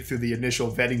made it through the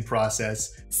initial vetting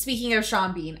process. Speaking of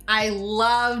Sean Bean, I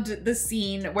loved the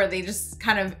scene where they just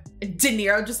kind of, De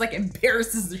Niro just like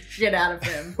embarrasses the shit out of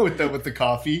him. with the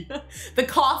coffee. The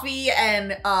coffee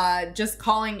and just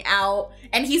calling out.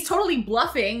 And he's totally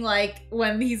bluffing, like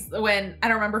when I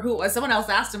don't remember who it was, someone else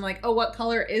asked him like, oh, what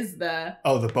color is the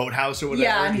boathouse or whatever?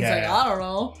 Yeah, and he's like, I don't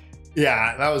know.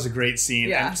 Yeah, that was a great scene.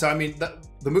 Yeah. And so, I mean,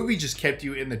 the movie just kept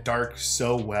you in the dark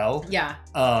so well. Yeah.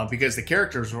 Because the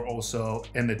characters were also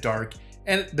in the dark.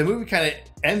 And the movie kind of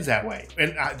ends that way.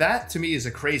 And that, to me, is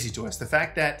a crazy twist. The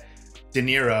fact that De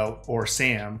Niro, or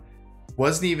Sam,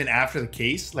 wasn't even after the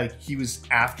case. Like, he was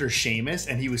after Seamus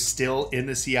and he was still in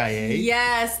the CIA.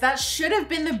 Yes, that should have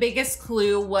been the biggest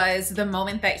clue, was the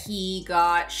moment that he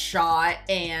got shot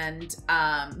and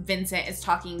Vincent is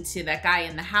talking to that guy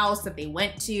in the house that they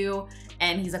went to.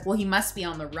 And he's like, well, he must be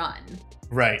on the run.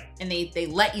 Right. And they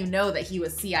let you know that he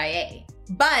was CIA.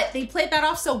 But they played that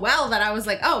off so well that I was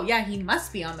like, oh yeah, he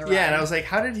must be on the run. Yeah, and I was like,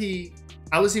 how did he...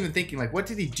 I was even thinking, like, what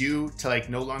did he do to, like,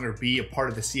 no longer be a part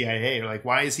of the CIA? Or, like,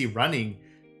 why is he running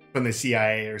from the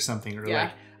CIA or something? Or,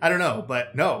 like, I don't know.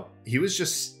 But, no, he was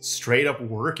just straight up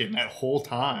working that whole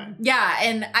time. Yeah,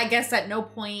 and I guess at no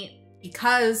point,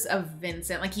 because of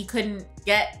Vincent, like, he couldn't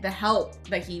get the help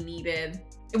that he needed.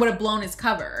 It would have blown his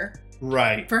cover.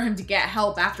 Right. For him to get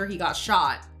help after he got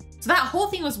shot. So that whole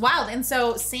thing was wild. And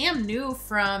so Sam knew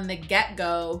from the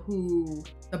get-go who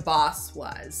the boss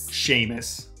was.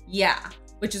 Seamus. Yeah.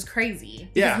 Which is crazy.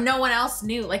 Yeah. Because no one else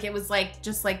knew. Like, it was like,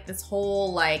 just like this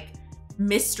whole like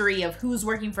mystery of who's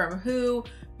working for who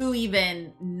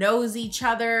even knows each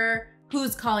other,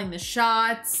 who's calling the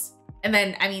shots. And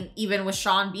then, I mean, even with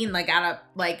Sean Bean, like,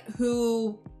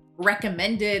 who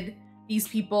recommended these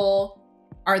people?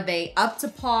 Are they up to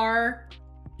par?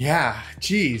 Yeah,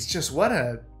 geez, just what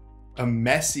a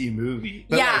messy movie.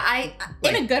 But yeah,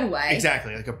 in a good way.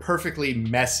 Exactly, like a perfectly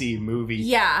messy movie.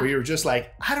 Yeah. Where you're just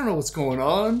like, I don't know what's going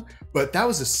on, but that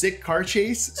was a sick car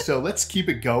chase, so let's keep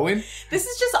it going. This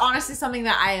is just honestly something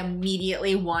that I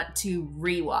immediately want to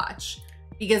rewatch.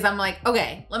 Because I'm like,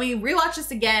 okay, let me rewatch this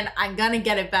again. I'm gonna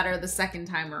get it better the second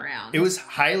time around. It was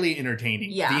highly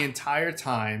entertaining the entire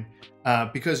time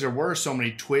because there were so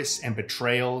many twists and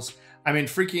betrayals. I mean,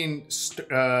 freaking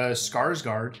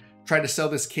Skarsgård tried to sell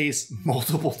this case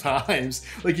multiple times.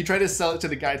 Like, he tried to sell it to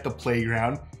the guy at the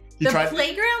playground. The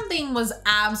playground thing was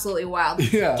absolutely wild.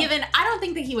 Yeah. Given, I don't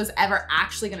think that he was ever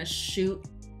actually gonna shoot,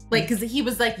 like, because he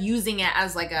was like using it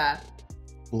as like a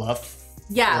bluff.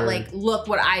 Yeah, like, look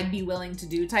what I'd be willing to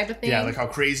do type of thing. Yeah, like how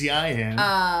crazy I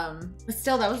am. But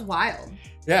still, that was wild.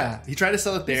 Yeah, he tried to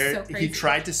sell it there. So crazy. He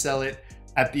tried to sell it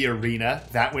at the arena.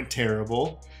 That went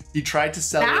terrible. He tried to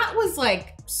sell That was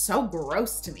like so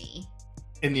gross to me.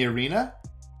 In the arena?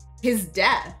 His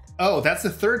death. Oh, that's the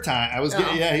third time. I was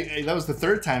getting, that was the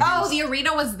third time. Oh, the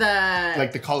arena was the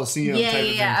like the Coliseum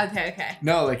type of thing. Okay.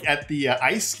 No, like at the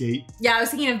ice skate. Yeah, I was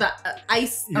thinking of the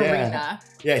ice arena.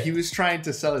 Yeah, he was trying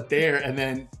to sell it there, and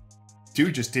then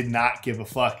dude just did not give a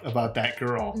fuck about that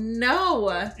girl.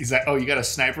 No. He's like, oh, you got a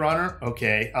sniper on her?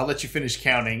 Okay, I'll let you finish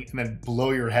counting and then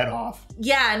blow your head off.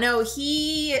 Yeah, no,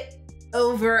 he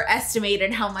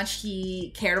overestimated how much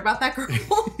he cared about that girl.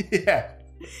 Yeah.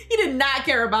 He did not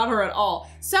care about her at all.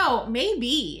 So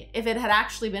maybe if it had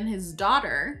actually been his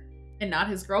daughter and not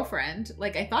his girlfriend,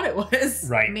 like I thought it was,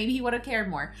 right? Maybe he would have cared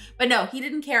more. But no, he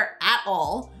didn't care at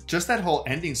all. Just that whole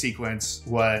ending sequence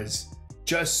was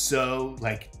just so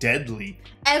like deadly.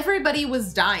 Everybody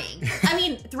was dying. I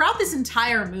mean, throughout this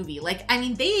entire movie, like, I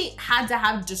mean, they had to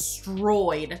have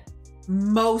destroyed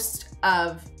most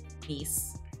of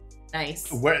Nice.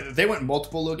 Nice. Where they went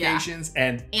multiple locations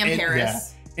and Paris. Yeah,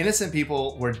 innocent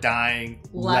people were dying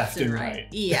left and right.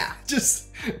 Yeah.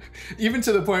 Just even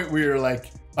to the point where you're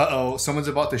like, uh-oh, someone's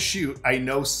about to shoot. I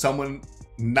know someone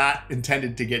not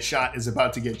intended to get shot is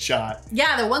about to get shot.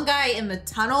 Yeah, the one guy in the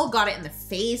tunnel got it in the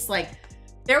face. Like,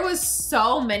 there was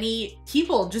so many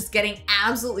people just getting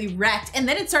absolutely wrecked. And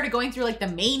then it started going through like the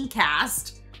main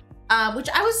cast, which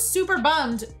I was super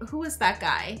bummed. Who was that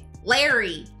guy?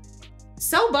 Larry.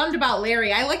 So bummed about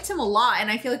Larry. I liked him a lot, and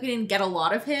I feel like we didn't get a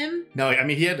lot of him. No, I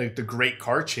mean, he had the great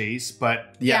car chase,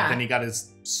 but yeah, then he got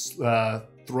his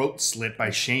throat slit by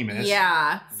Seamus.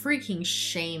 Yeah, freaking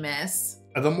Seamus.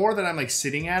 The more that I'm like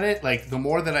sitting at it, like the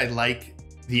more that I like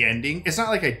the ending. It's not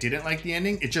like I didn't like the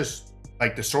ending. It just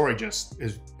like the story just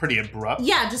is pretty abrupt.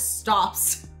 Yeah, it just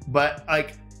stops. But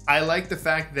like, I like the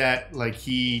fact that like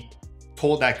he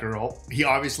told that girl, he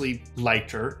obviously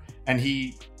liked her, and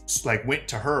he like went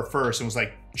to her first and was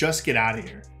like, just get out of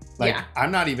here. Like,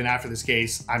 I'm not even after this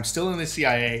case. I'm still in the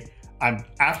CIA. I'm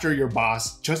after your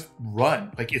boss. Just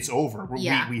run. Like, it's over. We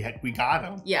got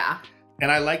him. Yeah.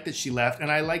 And I like that she left. And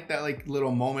I like that like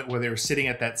little moment where they were sitting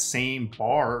at that same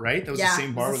bar, right? That was the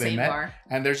same bar where they met. Bar.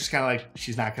 And they're just kind of like,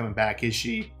 she's not coming back, is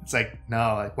she? It's like,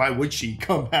 no, like, why would she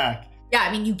come back? Yeah,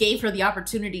 I mean, you gave her the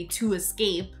opportunity to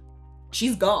escape.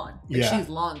 She's gone. Like, she's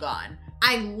long gone.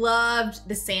 I loved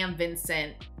the Sam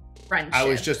Vincent friendship. I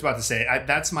was just about to say,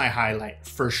 that's my highlight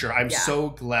for sure. I'm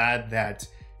so glad that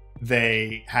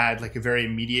they had like a very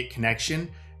immediate connection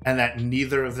and that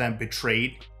neither of them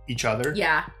betrayed each other.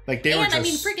 Yeah. Like they were just... I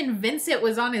mean, freaking Vincent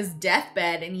was on his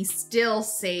deathbed and he still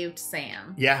saved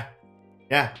Sam. Yeah.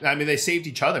 Yeah. I mean, they saved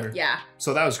each other. Yeah.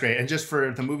 So that was great. And just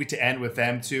for the movie to end with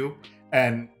them too.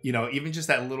 And, you know, even just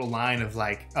that little line of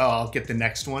like, oh, I'll get the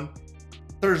next one.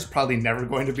 There's probably never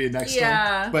going to be a next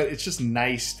one. But it's just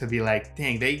nice to be like,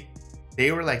 dang,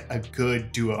 they were like a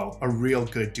good duo, a real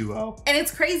good duo. And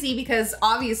it's crazy because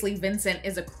obviously Vincent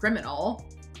is a criminal.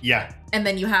 Yeah. And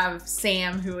then you have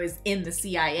Sam, who is in the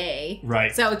CIA.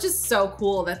 Right. So it's just so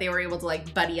cool that they were able to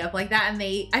like buddy up like that.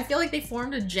 And I feel like they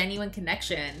formed a genuine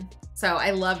connection. So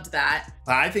I loved that.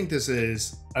 I think this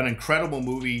is an incredible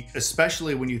movie,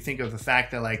 especially when you think of the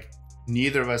fact that like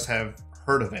neither of us have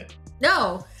heard of it.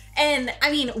 No. And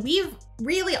I mean, we've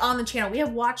really on the channel, we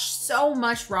have watched so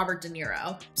much Robert De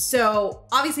Niro. So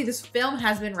obviously this film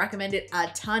has been recommended a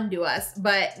ton to us,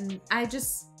 but I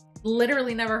just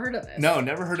literally never heard of it. No,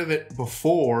 never heard of it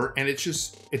before. And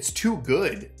it's too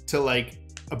good to like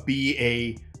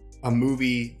be a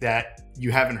movie that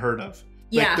you haven't heard of.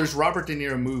 Like, yeah. There's Robert De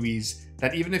Niro movies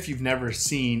that even if you've never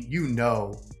seen, you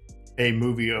know, a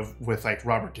movie with like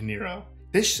Robert De Niro.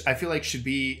 This, I feel like, should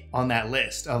be on that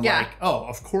list of like, oh,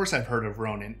 of course I've heard of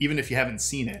Ronin, even if you haven't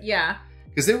seen it. Yeah.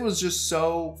 Because it was just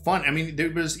so fun. I mean, there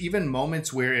was even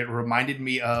moments where it reminded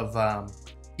me of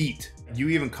Heat. You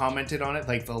even commented on it,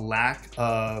 like the lack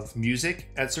of music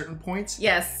at certain points.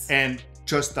 Yes. And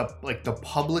just the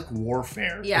public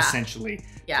warfare, essentially.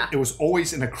 Yeah. It was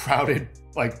always in a crowded,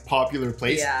 like popular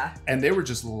place. Yeah. And they were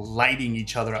just lighting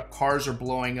each other up. Cars are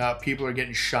blowing up. People are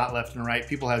getting shot left and right.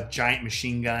 People have giant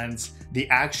machine guns. The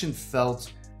action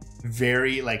felt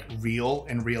very like real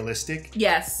and realistic.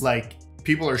 Yes. Like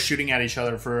people are shooting at each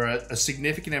other for a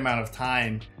significant amount of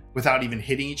time without even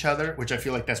hitting each other, which I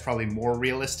feel like that's probably more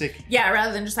realistic. Yeah,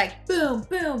 rather than just like boom,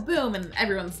 boom, boom, and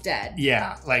everyone's dead.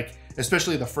 Yeah, like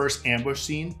especially the first ambush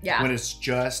scene when it's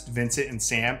just Vincent and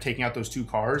Sam taking out those two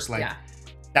cars. Like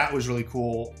that was really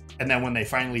cool. And then when they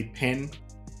finally pin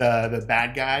the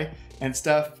bad guy and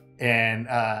stuff, and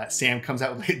Sam comes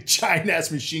out with like a giant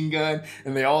ass machine gun,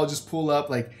 and they all just pull up.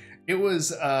 Like it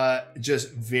was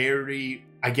just very,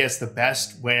 I guess the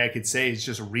best way I could say is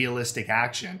just realistic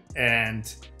action,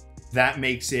 and that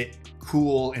makes it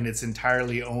cool in its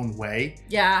entirely own way.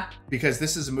 Yeah. Because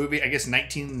this is a movie, I guess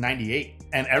 1998,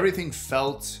 and everything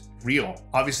felt real.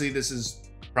 Obviously this is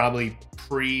probably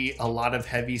pre a lot of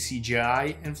heavy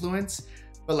CGI influence,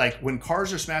 but like when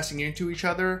cars are smashing into each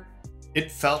other,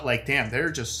 it felt like, damn, they're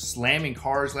just slamming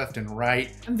cars left and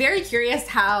right. I'm very curious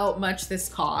how much this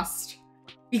cost,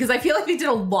 because I feel like they did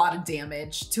a lot of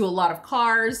damage to a lot of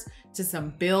cars, to some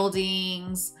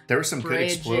buildings. There were some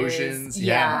bridges. good explosions.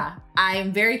 Yeah.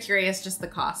 I'm very curious just the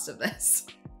cost of this.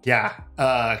 Yeah,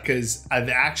 because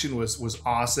the action was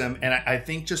awesome. And I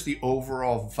think just the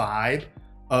overall vibe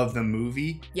of the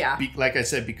movie. Yeah. Like I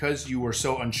said, because you were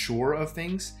so unsure of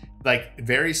things, like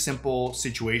very simple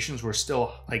situations were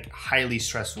still like highly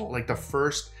stressful. Like the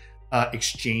first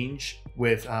exchange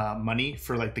with money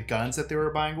for like the guns that they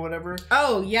were buying or whatever.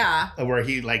 Oh yeah. Where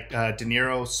he like De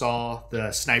Niro saw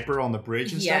the sniper on the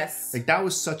bridge and stuff. Like that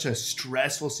was such a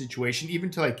stressful situation, even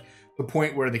to like the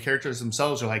point where the characters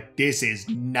themselves are like, this is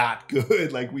not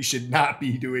good. Like we should not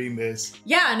be doing this.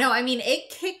 Yeah, no, I mean, it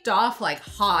kicked off like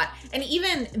hot. And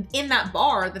even in that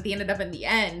bar that they ended up in the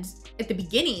end, at the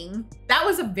beginning, that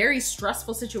was a very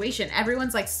stressful situation.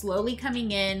 Everyone's like slowly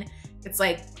coming in. It's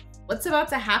like, what's about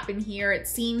to happen here? It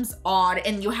seems odd.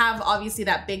 And you have obviously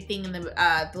that big thing in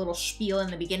the little spiel in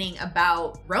the beginning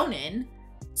about Ronin.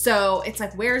 So it's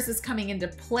like, where is this coming into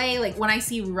play? Like when I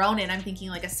see Ronin, I'm thinking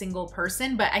like a single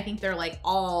person, but I think they're like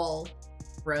all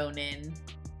Ronin.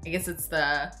 I guess it's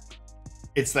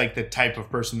like the type of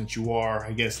person that you are,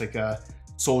 I guess, like a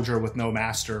soldier with no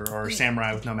master or a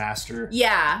samurai with no master.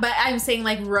 Yeah, but I'm saying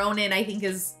like Ronin, I think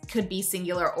could be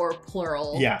singular or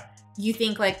plural. Yeah. You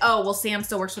think like, oh, well, Sam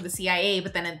still works for the CIA,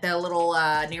 but then at the little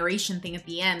narration thing at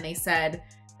the end, they said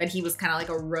that he was kind of like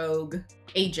a rogue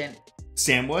agent.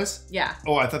 Sam was? Yeah.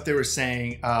 Oh, I thought they were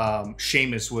saying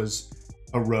Seamus was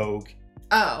a rogue.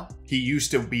 Oh. He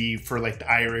used to be for like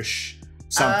the Irish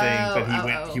something,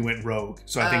 but he went rogue.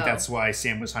 So I think that's why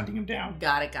Sam was hunting him down.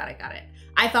 Got it.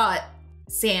 I thought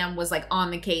Sam was like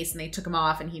on the case and they took him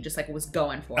off and he just like was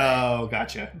going for it. Oh,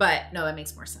 gotcha. But no, that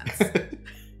makes more sense.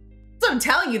 So I'm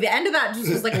telling you, the end of that just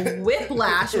was like a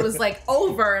whiplash. It was like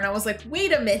over and I was like,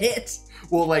 wait a minute.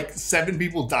 Well, like 7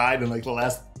 people died in like the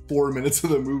last 4 minutes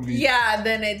of the movie. Yeah,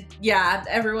 then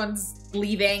everyone's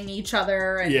leaving each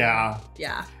other. And, yeah.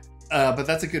 But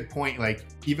that's a good point. Like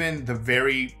even the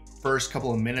very first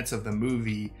couple of minutes of the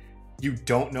movie, you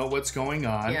don't know what's going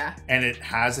on. Yeah. And it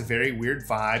has a very weird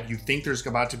vibe. You think there's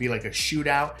about to be like a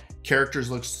shootout. Characters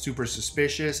look super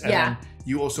suspicious. And then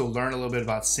you also learn a little bit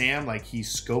about Sam. Like he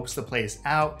scopes the place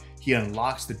out. He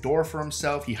unlocks the door for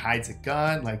himself. He hides a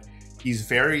gun. Like he's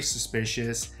very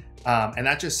suspicious. And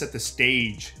that just set the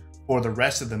stage for the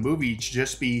rest of the movie to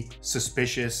just be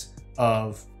suspicious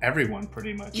of everyone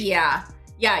pretty much. Yeah,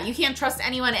 you can't trust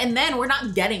anyone. And then we're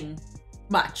not getting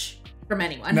much from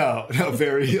anyone. No,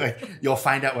 very like, you'll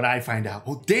find out what I find out.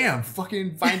 Well, damn,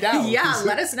 fucking find out. Yeah,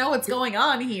 let us know what's going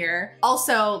on here.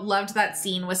 Also, loved that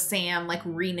scene with Sam like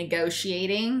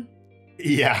renegotiating.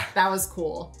 Yeah. That was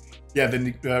cool. Yeah,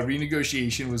 the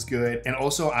renegotiation was good. And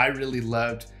also I really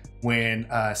loved when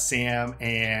Sam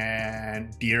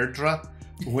and Deirdre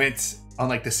went on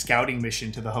like the scouting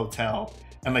mission to the hotel,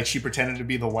 and like she pretended to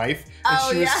be the wife. And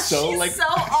she was she's so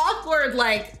awkward,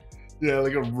 like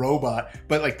like a robot.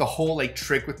 But like the whole like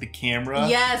trick with the camera.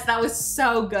 Yes, that was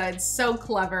so good, so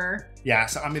clever. Yeah,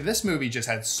 so I mean, this movie just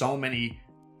had so many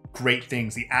great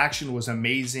things. The action was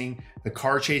amazing. The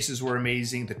car chases were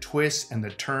amazing. The twists and the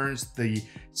turns, the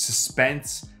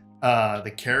suspense,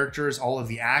 the characters, all of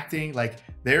the acting. Like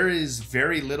there is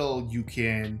very little you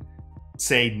can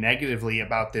say negatively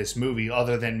about this movie,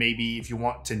 other than maybe if you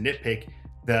want to nitpick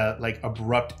the like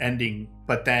abrupt ending.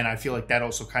 But then I feel like that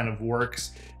also kind of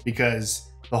works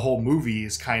because the whole movie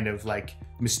is kind of like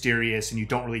mysterious and you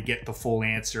don't really get the full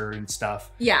answer and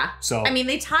stuff. Yeah. So I mean,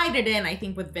 they tied it in, I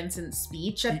think, with Vincent's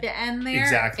speech at the end there.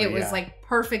 Exactly. It was like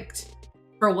perfect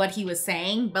for what he was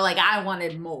saying, but like I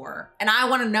wanted more. And I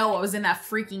want to know what was in that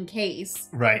freaking case.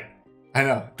 Right. I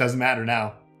know. Doesn't matter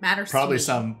now. Matters Probably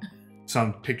to me.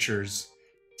 some pictures,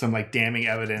 some like damning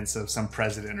evidence of some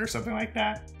president or something like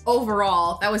that.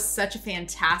 Overall, that was such a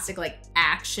fantastic like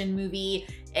action movie.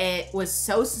 It was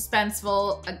so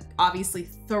suspenseful, obviously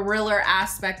thriller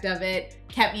aspect of it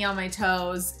kept me on my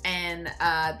toes, and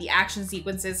the action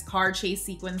sequences, car chase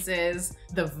sequences,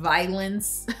 the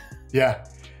violence. Yeah.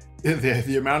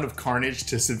 The amount of carnage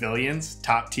to civilians,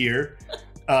 top tier.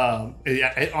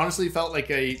 It honestly felt like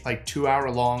a 2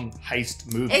 hour long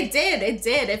heist movie. It did.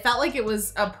 It felt like it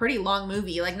was a pretty long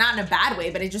movie, like not in a bad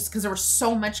way, but it just because there was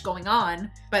so much going on.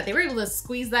 But they were able to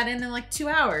squeeze that in like 2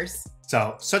 hours.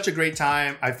 So such a great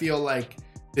time. I feel like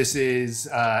this is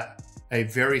a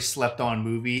very slept on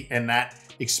movie, and that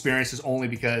experience is only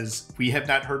because we have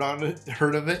not heard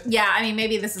of it. Yeah, I mean,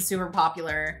 maybe this is super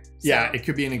popular. So. Yeah, it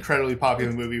could be an incredibly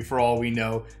popular movie for all we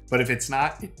know, but if it's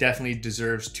not, it definitely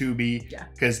deserves to be,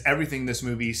 because everything in this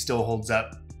movie still holds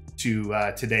up to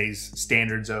today's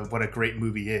standards of what a great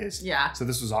movie is. Yeah. So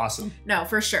this was awesome. No,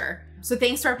 for sure. So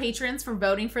thanks to our patrons for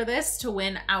voting for this to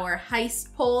win our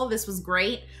heist poll. This was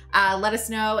great. Let us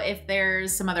know if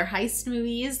there's some other heist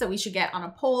movies that we should get on a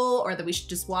poll or that we should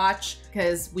just watch,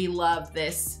 because we love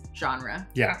this genre.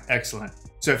 Yeah, excellent.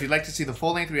 So if you'd like to see the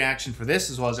full-length reaction for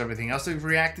this, as well as everything else that we've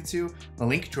reacted to, the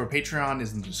link to our Patreon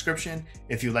is in the description.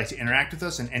 If you'd like to interact with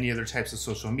us on any other types of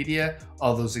social media,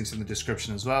 all those links in the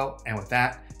description as well. And with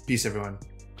that, peace, everyone.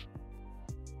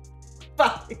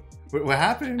 Bye. What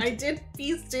happened? I did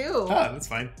peace too. Oh, that's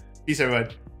fine. Peace,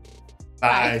 everyone.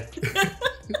 Bye.